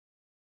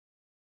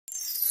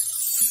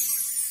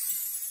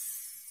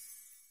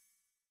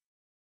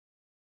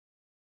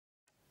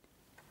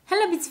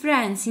Hello beads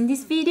friends, in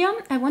this video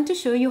I want to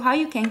show you how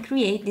you can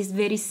create this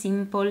very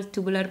simple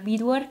tubular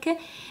beadwork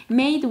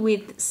made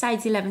with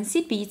size 11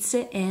 seed beads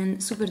and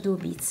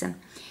SuperDuo beads.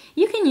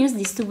 You can use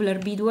this tubular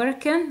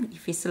beadwork,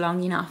 if it's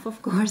long enough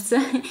of course,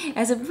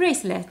 as a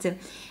bracelet,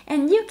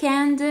 and you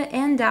can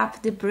end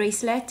up the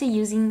bracelet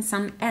using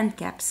some end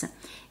caps.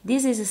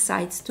 This is a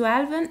size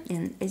 12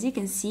 and as you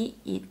can see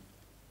it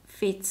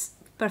fits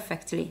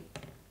perfectly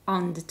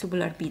on the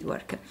tubular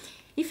beadwork.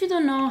 If you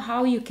don't know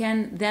how you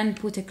can then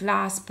put a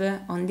clasp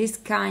on this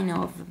kind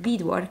of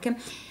beadwork,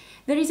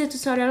 there is a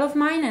tutorial of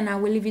mine and I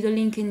will leave you the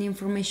link in the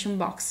information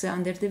box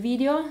under the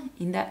video.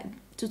 In that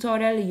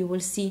tutorial you will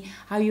see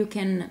how you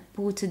can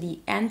put the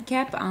end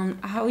cap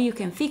and how you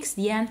can fix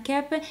the end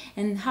cap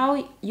and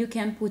how you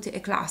can put a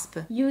clasp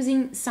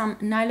using some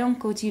nylon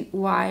coated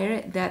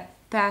wire that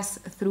pass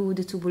through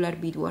the tubular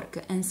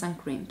beadwork and some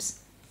crimps.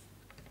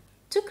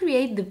 To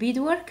create the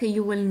beadwork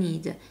you will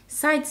need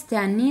size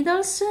 10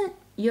 needles,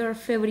 your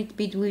favorite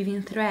bead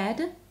weaving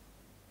thread,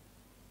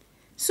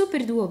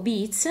 SuperDuo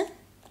beads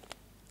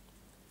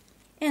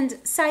and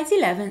size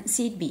 11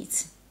 seed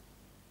beads.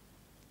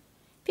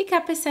 Pick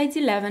up a size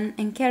 11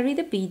 and carry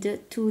the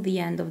bead to the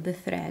end of the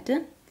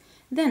thread.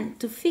 Then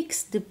to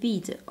fix the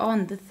bead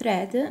on the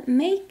thread,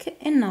 make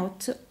a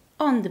knot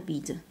on the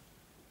bead.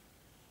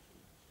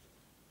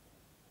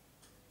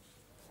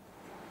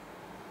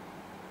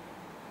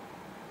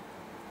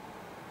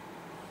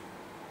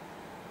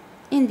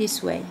 In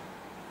this way.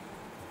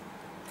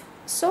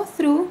 Sew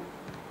through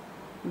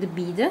the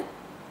bead,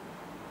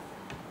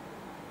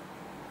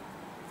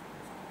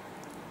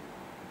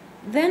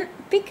 then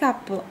pick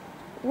up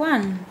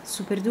one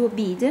SuperDuo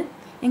bead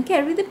and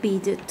carry the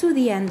bead to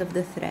the end of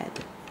the thread.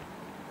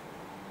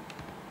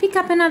 Pick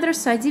up another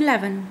size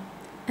 11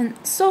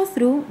 and sew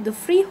through the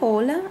free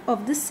hole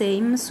of the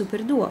same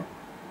SuperDuo.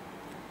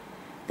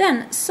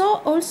 Then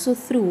sew also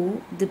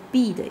through the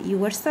bead you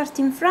were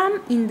starting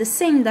from in the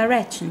same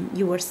direction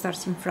you were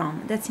starting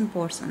from. That's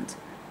important.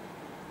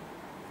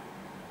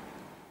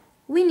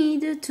 We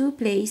need to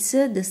place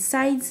the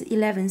size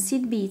 11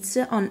 seed beads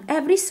on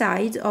every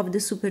side of the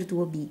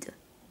SuperDuo bead.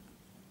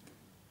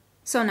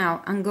 So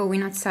now I'm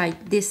going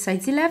outside this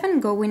size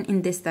 11, going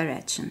in this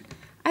direction.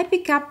 I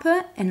pick up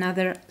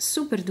another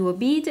SuperDuo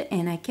bead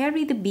and I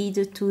carry the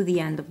bead to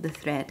the end of the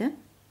thread.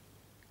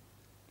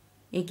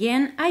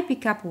 Again, I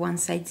pick up one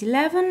size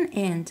 11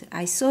 and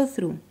I sew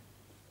through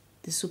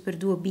the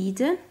SuperDuo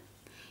bead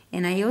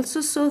and I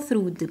also sew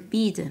through the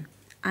bead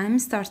I'm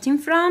starting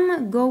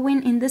from,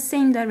 going in the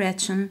same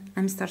direction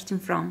I'm starting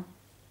from.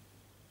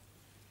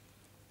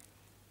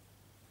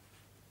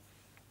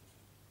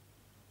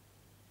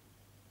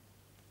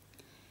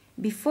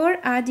 Before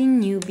adding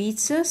new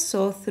beads,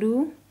 sew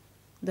through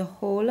the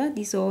hole,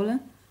 this hole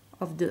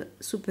of the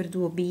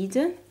SuperDuo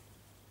bead,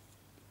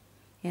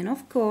 and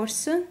of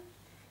course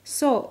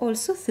sew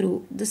also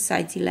through the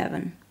size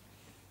 11.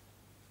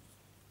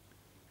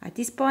 At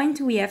this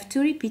point we have to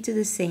repeat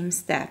the same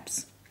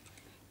steps.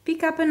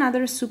 Pick up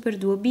another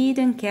SuperDuo bead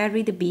and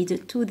carry the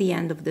bead to the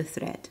end of the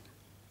thread.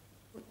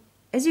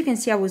 As you can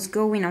see, I was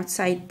going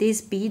outside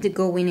this bead,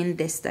 going in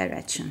this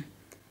direction.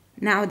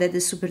 Now that the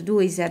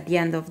SuperDuo is at the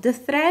end of the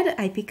thread,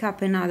 I pick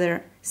up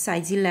another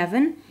size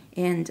 11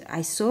 and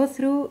I sew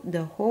through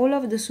the hole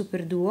of the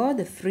SuperDuo,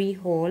 the free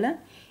hole,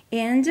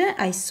 and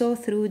I sew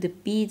through the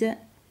bead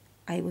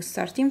I was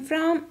starting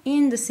from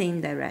in the same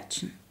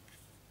direction.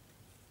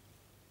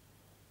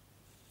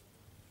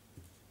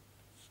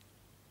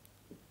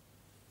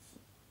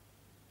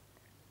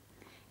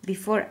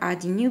 Before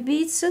adding new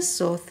beads,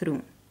 sew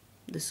through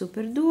the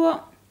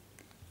SuperDuo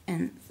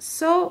and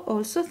sew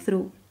also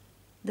through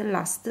the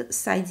last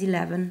size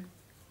 11.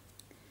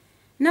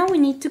 Now we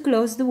need to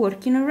close the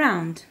working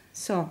around.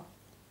 So,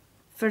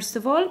 first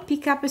of all,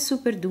 pick up a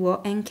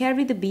SuperDuo and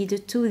carry the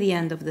bead to the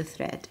end of the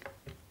thread.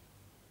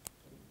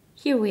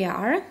 Here we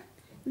are.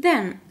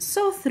 Then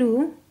sew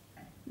through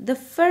the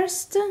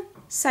first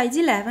size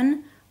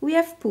 11 we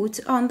have put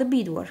on the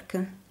beadwork.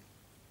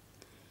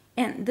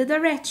 And the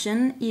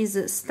direction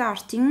is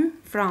starting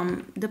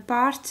from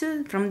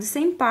the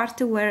same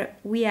part where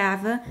we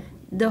have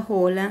the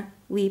hole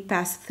we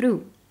passed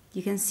through.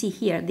 You can see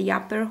here the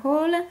upper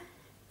hole,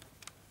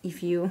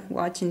 if you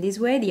watch in this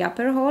way, the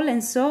upper hole,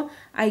 and so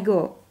I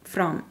go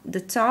from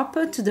the top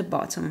to the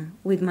bottom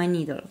with my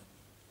needle.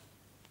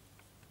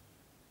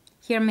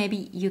 Here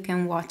maybe you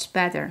can watch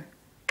better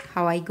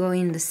how I go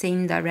in the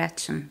same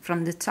direction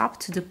from the top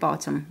to the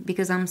bottom,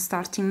 because I'm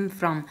starting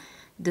from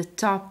the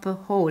top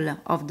hole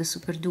of the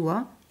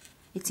SuperDuo.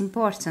 It's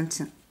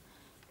important.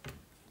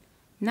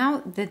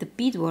 Now that the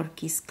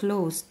beadwork is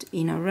closed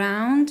in a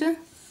round,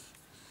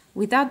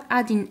 without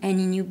adding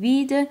any new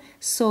bead,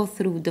 sew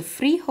through the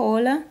free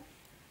hole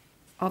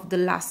of the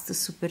last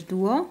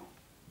SuperDuo,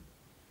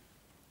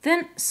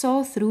 then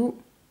sew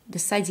through the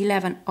size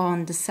 11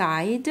 on the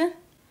side,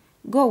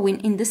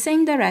 going in the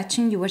same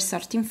direction you were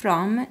starting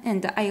from,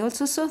 and I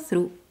also sew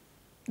through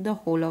the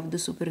hole of the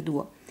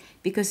SuperDuo,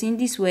 because in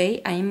this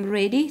way I am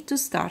ready to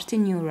start a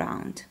new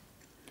round.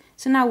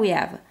 So now we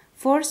have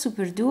 4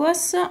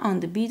 superduos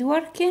on the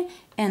beadwork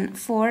and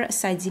 4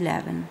 size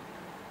 11.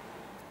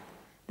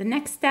 The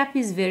next step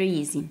is very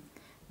easy.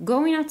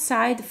 Going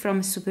outside from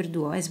a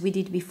superduo as we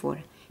did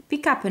before,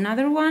 pick up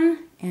another one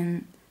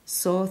and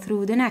sew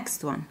through the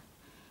next one,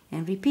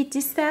 and repeat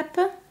this step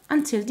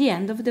until the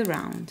end of the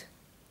round.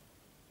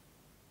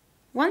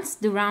 Once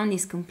the round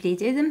is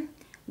completed,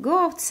 go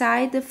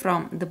outside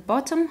from the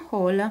bottom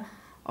hole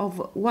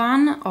of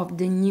one of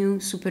the new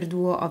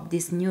superduo of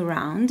this new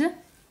round,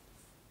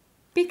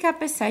 pick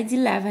up a size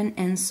 11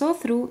 and sew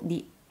through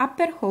the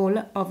upper hole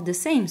of the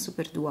same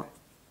superduo.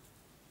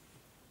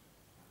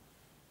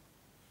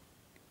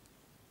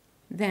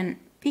 Then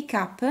pick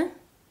up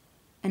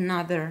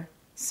another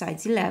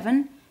size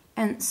 11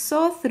 and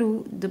sew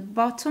through the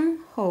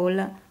bottom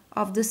hole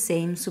of the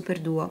same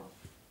superduo,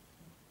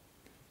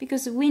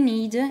 because we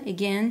need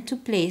again to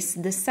place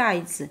the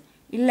size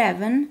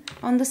 11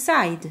 on the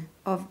side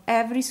of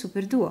every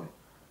superduo.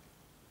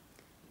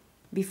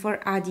 Before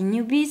adding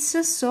new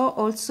beads, sew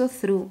also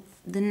through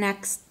the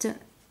next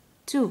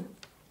 2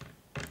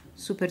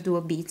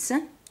 superduo beads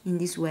in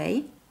this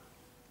way.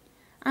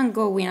 I'm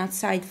going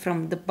outside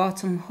from the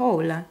bottom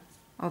hole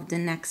of the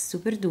next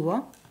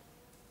superduo.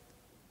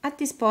 At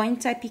this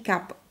point I pick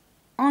up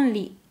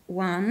only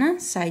one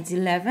size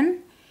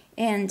 11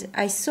 and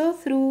I sew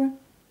through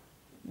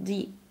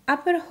the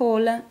upper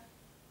hole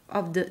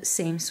of the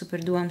same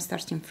superduo I'm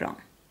starting from.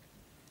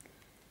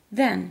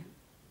 Then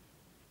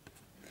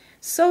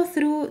sew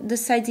through the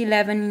size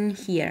 11 in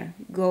here,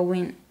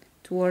 going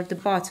toward the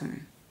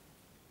bottom,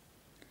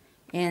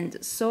 and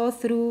sew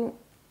through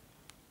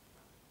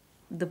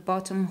the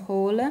bottom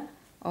hole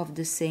of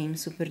the same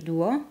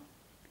superduo.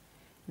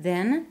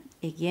 Then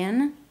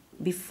again,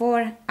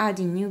 before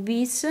adding new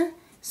beads,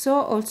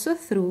 sew also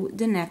through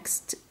the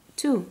next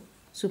 2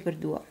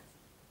 superduo.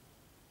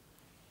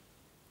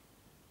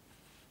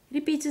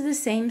 Repeat the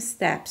same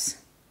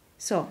steps.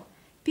 So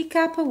pick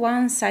up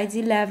one size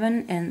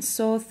 11 and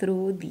sew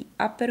through the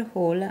upper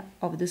hole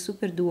of the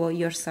superduo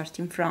you're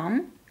starting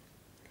from.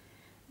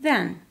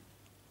 Then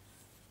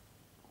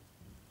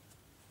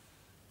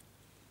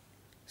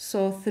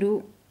sew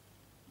through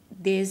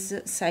this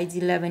size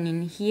 11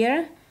 in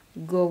here,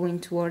 going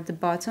toward the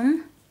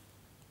bottom,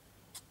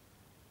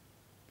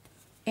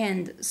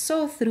 and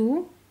sew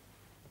through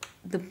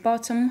the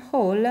bottom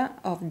hole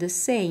of the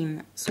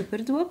same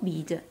superduo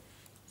bead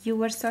you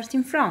were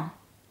starting from.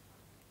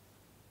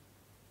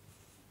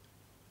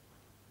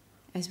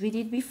 As we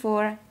did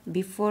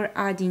before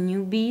adding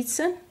new beads,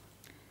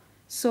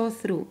 sew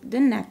through the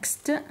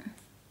next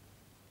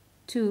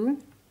 2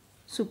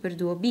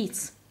 superduo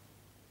beads.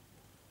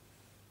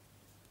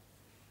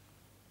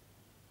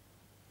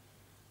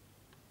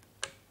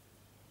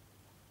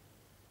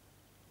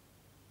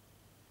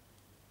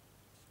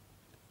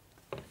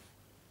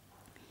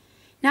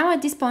 Now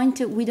at this point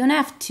we don't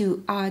have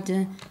to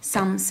add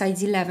some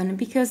size 11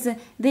 because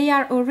they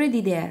are already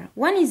there.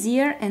 One is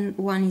here and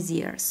one is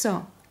here.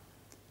 So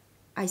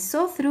I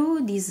sew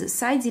through this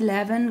size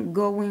 11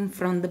 going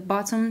from the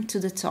bottom to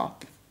the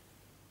top.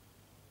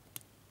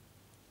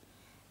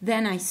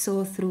 Then I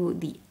sew through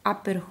the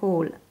upper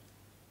hole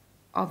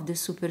of the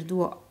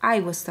superduo I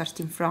was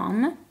starting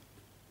from.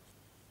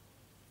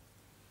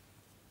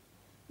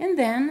 And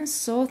then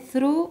sew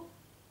through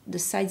the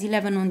size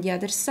 11 on the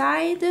other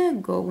side,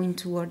 going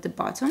toward the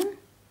bottom.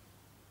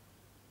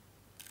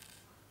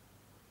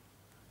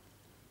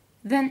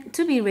 Then,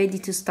 to be ready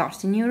to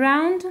start a new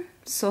round,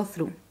 sew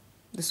through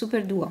the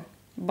superduo,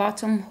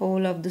 bottom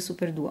hole of the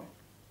superduo.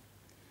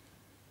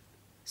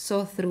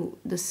 Sew through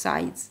the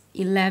size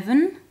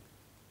 11,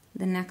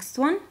 the next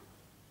one,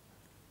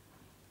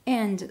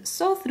 and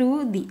sew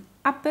through the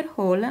upper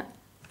hole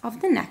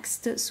of the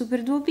next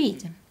superduo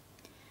bead.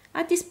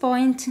 At this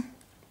point,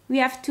 we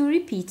have to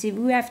repeat it,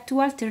 we have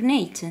to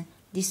alternate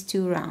these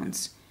 2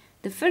 rounds.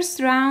 The first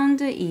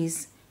round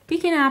is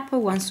picking up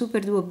one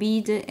superduo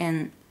bead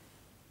and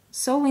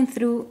sewing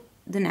through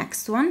the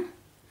next one,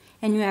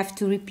 and you have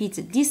to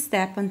repeat this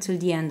step until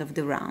the end of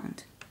the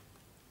round.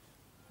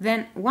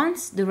 Then,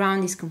 once the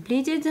round is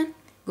completed,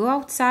 go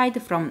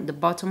outside from the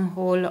bottom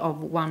hole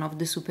of one of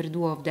the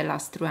superduo of the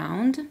last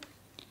round,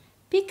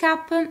 pick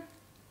up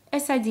a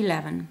size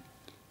 11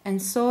 and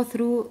sew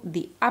through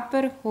the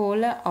upper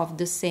hole of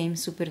the same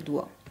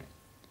superduo.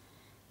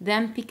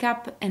 Then pick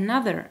up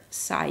another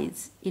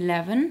size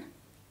 11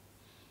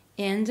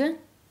 and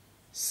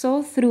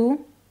sew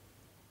through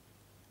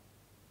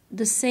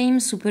the same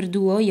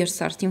superduo you're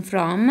starting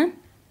from,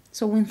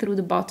 sewing through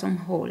the bottom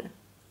hole.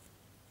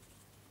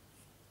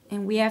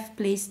 And we have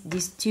placed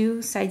these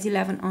 2 size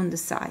 11 on the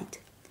side.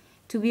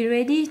 To be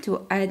ready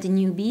to add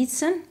new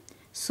beads,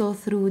 sew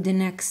through the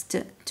next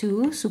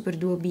 2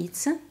 superduo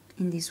beads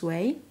in this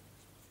way.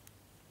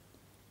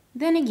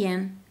 Then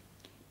again,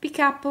 pick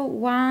up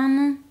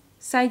one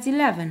size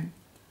 11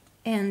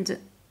 and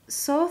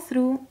sew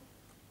through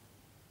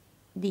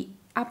the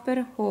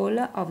upper hole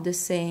of the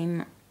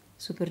same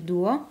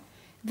superduo.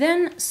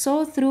 Then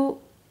sew through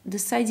the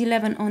size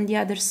 11 on the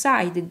other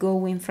side,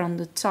 going from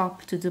the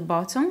top to the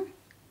bottom.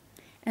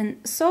 and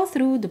sew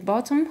through the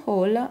bottom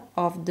hole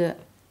of the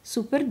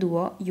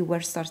SuperDuo you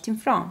were starting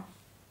from.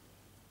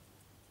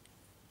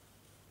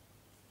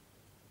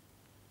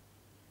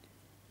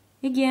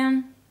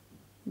 Again,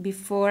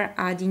 before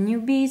adding new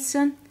beads,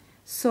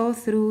 sew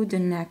through the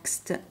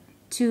next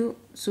 2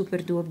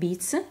 SuperDuo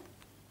beads.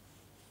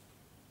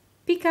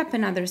 Pick up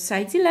another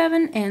size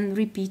 11 and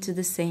repeat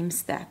the same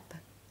step.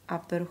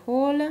 Upper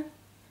hole,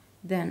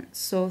 then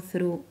sew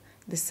through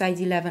the size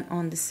 11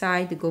 on the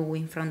side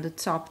going from the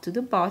top to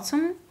the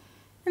bottom,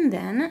 and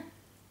then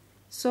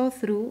sew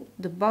through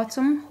the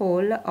bottom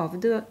hole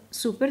of the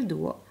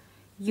SuperDuo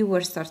you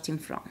were starting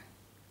from.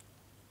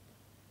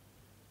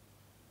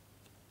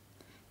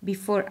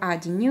 Before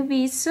adding new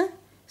beads,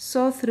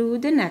 sew through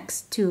the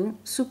next 2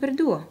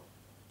 SuperDuo.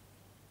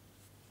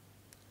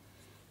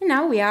 And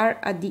now we are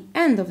at the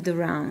end of the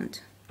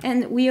round,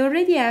 and we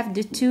already have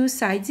the 2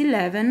 size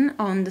 11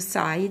 on the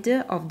side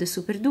of the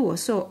SuperDuo,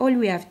 so all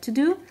we have to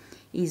do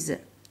is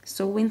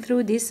sewing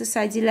through this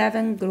size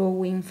 11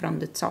 going from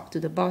the top to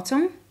the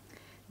bottom,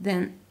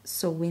 then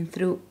sewing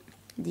through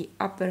the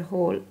upper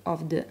hole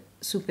of the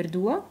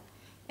SuperDuo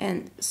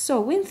and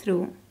sewing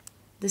through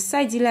the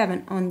size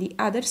 11 on the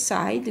other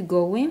side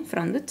going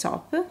from the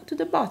top to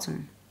the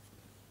bottom.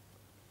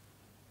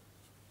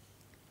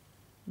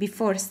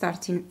 Before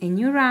starting a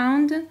new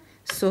round,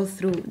 sew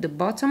through the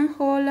bottom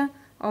hole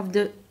of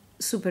the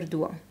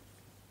SuperDuo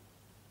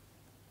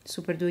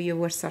you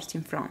were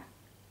starting from.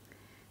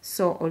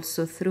 Sew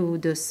also through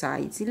the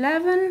size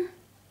 11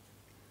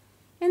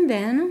 and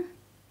then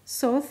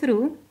sew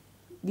through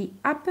the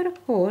upper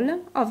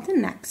hole of the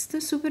next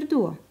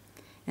SuperDuo.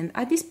 And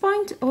at this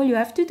point, all you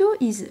have to do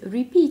is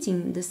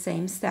repeating the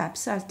same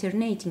steps,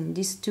 alternating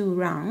these 2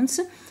 rounds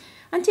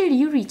until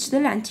you reach the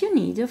length you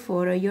need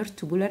for your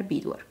tubular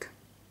beadwork.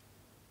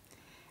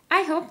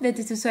 I hope that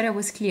the tutorial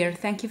was clear.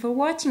 Thank you for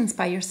watching,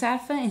 inspire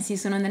yourself, and see you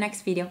soon on the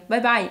next video. Bye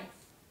bye!